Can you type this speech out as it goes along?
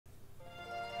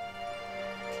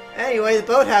Anyway, the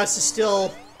boathouse is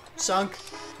still sunk.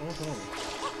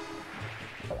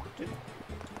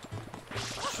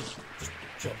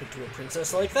 Jump into a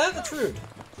princess like that? That's rude.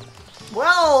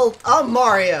 Well, I'm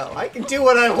Mario. I can do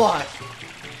what I want.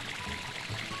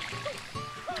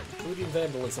 Including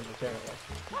vandalism, apparently.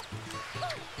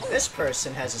 This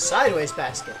person has a sideways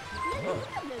basket. Oh.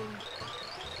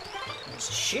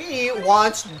 She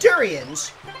wants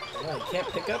durians. No, you can't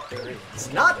pick up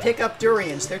durians. Not pick up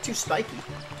durians. They're too spiky.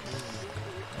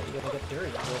 How are you gonna get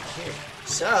durians over here?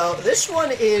 So, this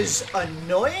one is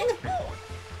annoying.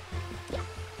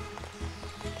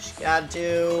 Just gotta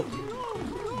do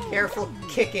careful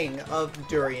kicking of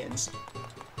durians.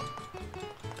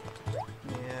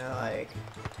 Yeah, like,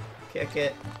 kick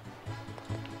it.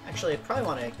 Actually, I probably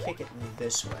want to kick it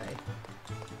this way.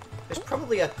 There's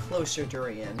probably a closer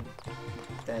durian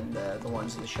than the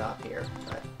ones in the shop here.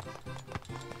 But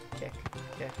kick,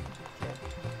 kick, kick.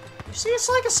 You see, it's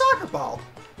like a soccer ball.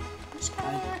 Just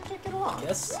gotta kick it along.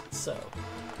 Yes, so.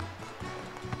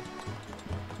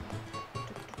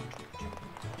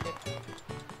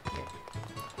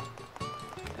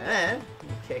 And you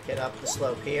kick it up the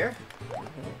slope here.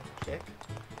 Kick,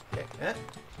 kick,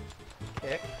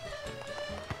 kick.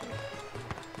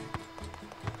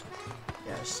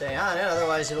 Gotta stay on it,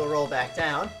 otherwise it'll roll back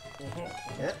down.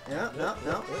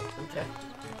 No. Okay.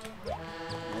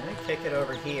 And kick it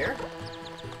over here.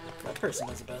 That person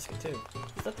has a basket too.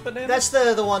 Is that the banana? That's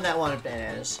the one that wanted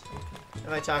bananas. If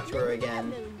I talk to her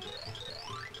again.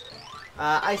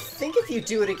 I think if you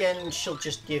do it again, she'll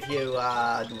just give you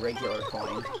regular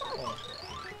coin.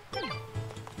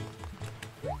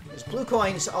 Because blue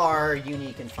coins are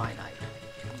unique and finite.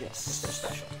 Yes. They're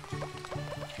special.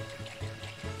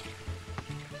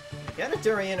 Got a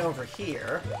durian over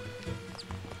here.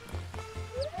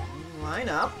 Line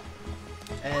up.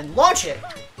 And launch it!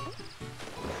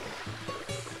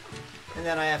 And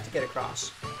then I have to get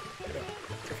across.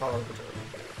 To follow the durian.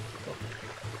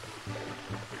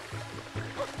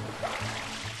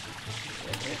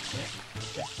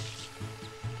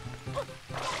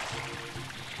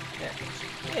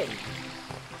 Hey.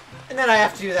 And then I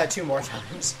have to do that 2 more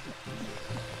times.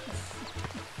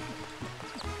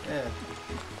 Yeah.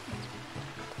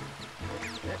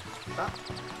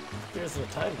 There's a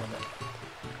time limit.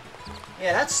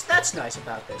 Yeah, that's nice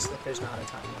about this, that there's not a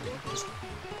time limit. Just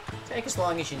take as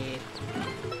long as you need.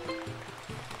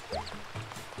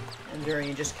 And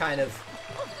Durian just kind of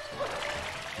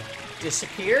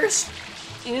disappears.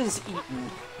 Is eaten.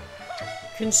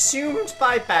 Consumed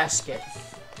by basket.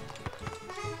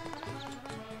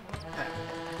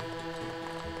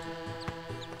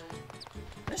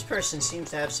 This person seems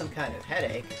to have some kind of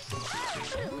headache.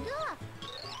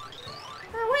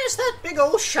 Where's that big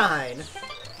old shine?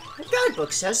 The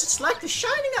guidebook says it's like the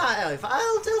shining eye of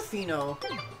Isle Delfino.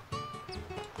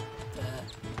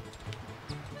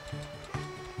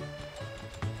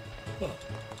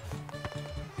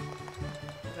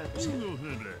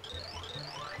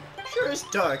 Sure is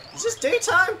dark. Is this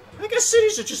daytime? I guess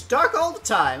cities are just dark all the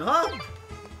time, huh?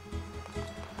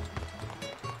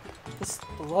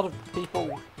 A lot of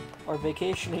people are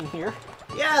vacationing here.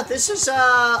 Yeah, this is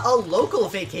a local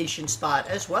vacation spot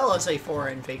as well as a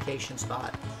foreign vacation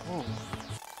spot. Oh.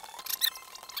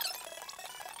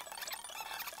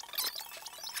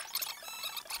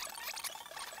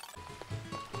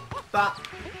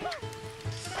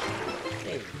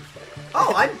 Hey.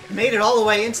 Oh, I made it all the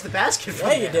way into the basket from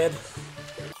Yeah, there. you did.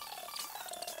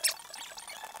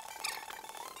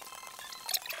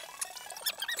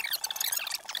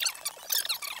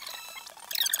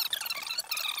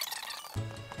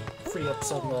 Free up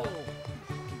some,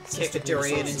 Kick a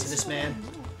durian into this man.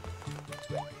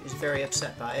 He's very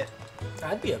upset by it.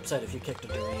 I'd be upset if you kicked a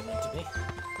durian into me.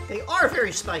 They are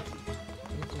very spiky.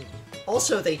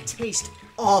 Also, they taste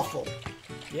awful.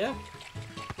 Yeah.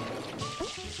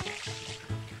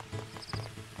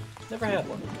 Never had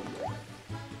one.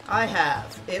 I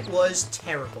have. It was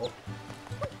terrible.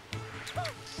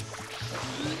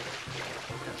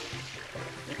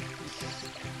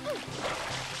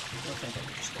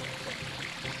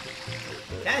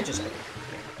 Can just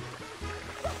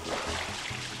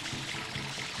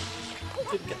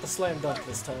Didn't get the slam dunk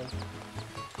this time.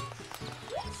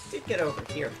 did get over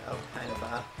here though, kind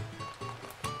of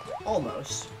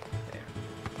almost. There.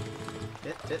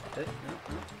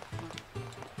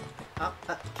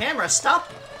 Camera,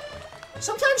 stop!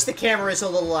 Sometimes the camera is a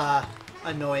little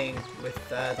annoying with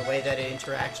the way that it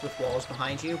interacts with walls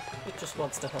behind you. It just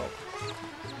wants to help.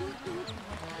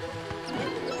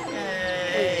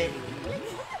 Yay!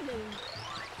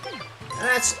 And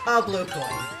that's a blue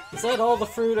coin. Is that all the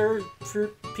fruit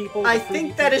people? I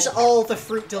think that is all the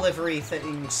fruit delivery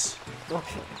things.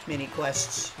 Okay. Mini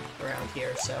quests around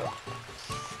here, so.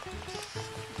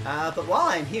 But while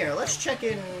I'm here, let's check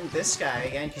in this guy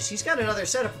again, because he's got another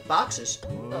setup of boxes.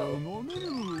 Oh.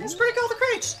 Let's break all the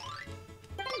crates!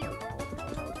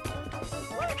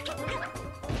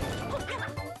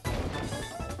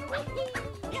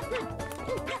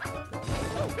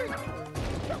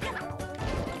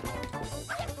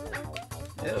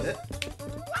 Oh,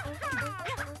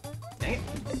 dang it.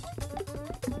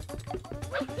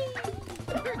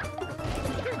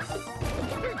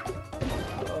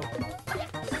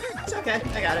 It's okay,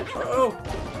 I got it. Oh.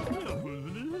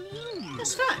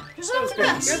 It's fine, because I was the Great.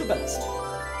 best. You're the best.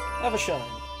 Have a shine.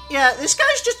 Yeah, this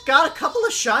guy's just got a couple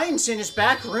of shines in his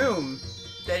back room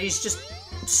that he's just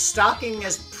stocking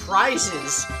as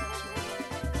prizes.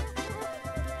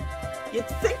 You'd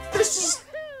think this is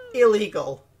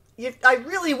illegal. I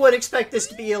really would expect this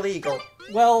to be illegal.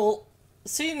 Well,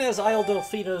 seeing as Isle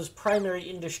Delfino's primary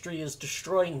industry is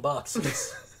destroying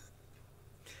boxes.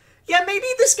 Yeah, maybe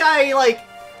this guy, like...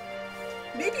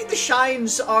 Maybe the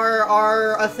shines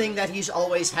are a thing that he's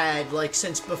always had, like,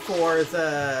 since before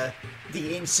the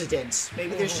incident.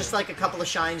 Maybe there's just, like, a couple of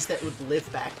shines that would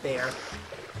live back there.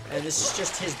 And this is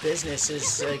just his business,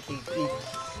 is, like, he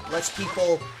lets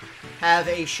people have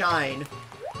a shine.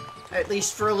 At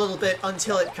least for a little bit,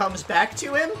 until it comes back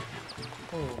to him.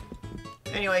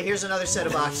 Anyway, here's another set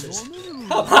of boxes.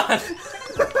 Come on!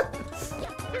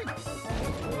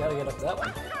 We gotta get up that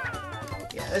one.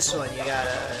 Yeah, this one, you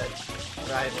gotta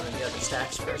ride one of the other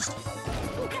stacks first.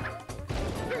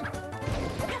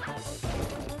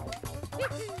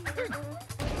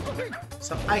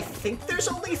 So, I think there's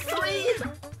only 3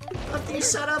 of these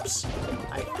setups.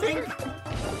 I think.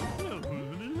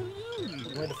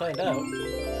 Way to find out.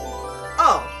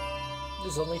 Oh!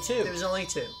 There's only 2. There was only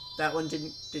 2. That one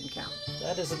didn't count.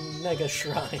 That is a mega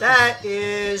shrine. That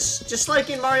is, just like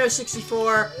in Mario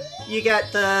 64, you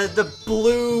get the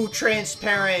blue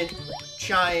transparent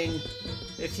shine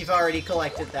if you've already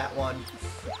collected that one.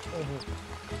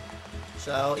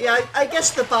 So, yeah, I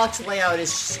guess the box layout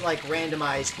is, like,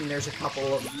 randomized, and there's a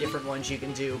couple of different ones you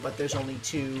can do, but there's only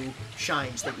 2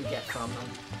 shines that you get from them.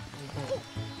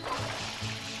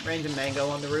 Random mango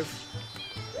on the roof.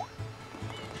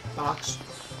 Box.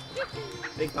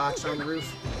 Big box on the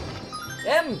roof.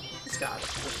 M! It's got it.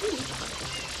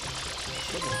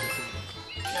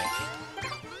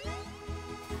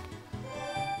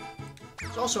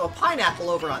 There's also a pineapple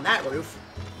over on that roof.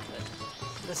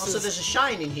 This Also, is there's a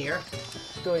shine in here.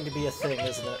 going to be a thing,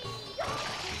 isn't it?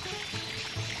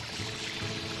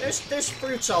 There's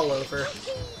fruits all over.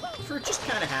 Fruit just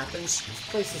kind of happens. This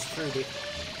place is fruity.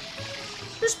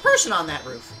 There's a person on that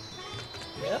roof.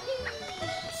 Yep.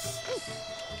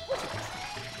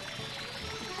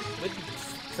 Good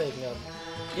thing,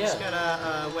 He's yeah. got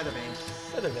a weather vane.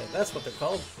 Weather vane, that's what they're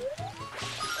called.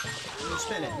 You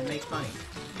spin it and it makes money.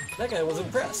 That guy was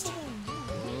impressed.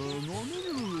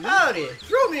 Howdy!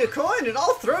 Throw me a coin and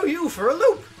I'll throw you for a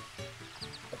loop!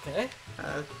 Okay.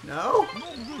 No?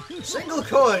 A single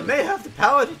coin may have the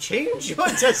power to change your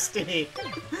destiny.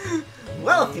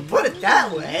 Well, if you put it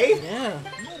that way. Yeah.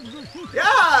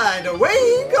 Yeah, and away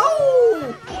you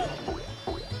go!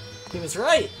 He was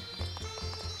right.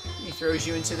 He throws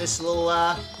you into this little,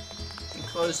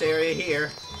 enclosed area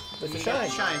here. With a You got shine.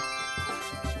 the shine.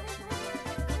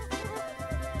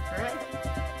 Alright.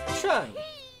 Shine.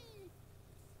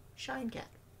 Shine cat.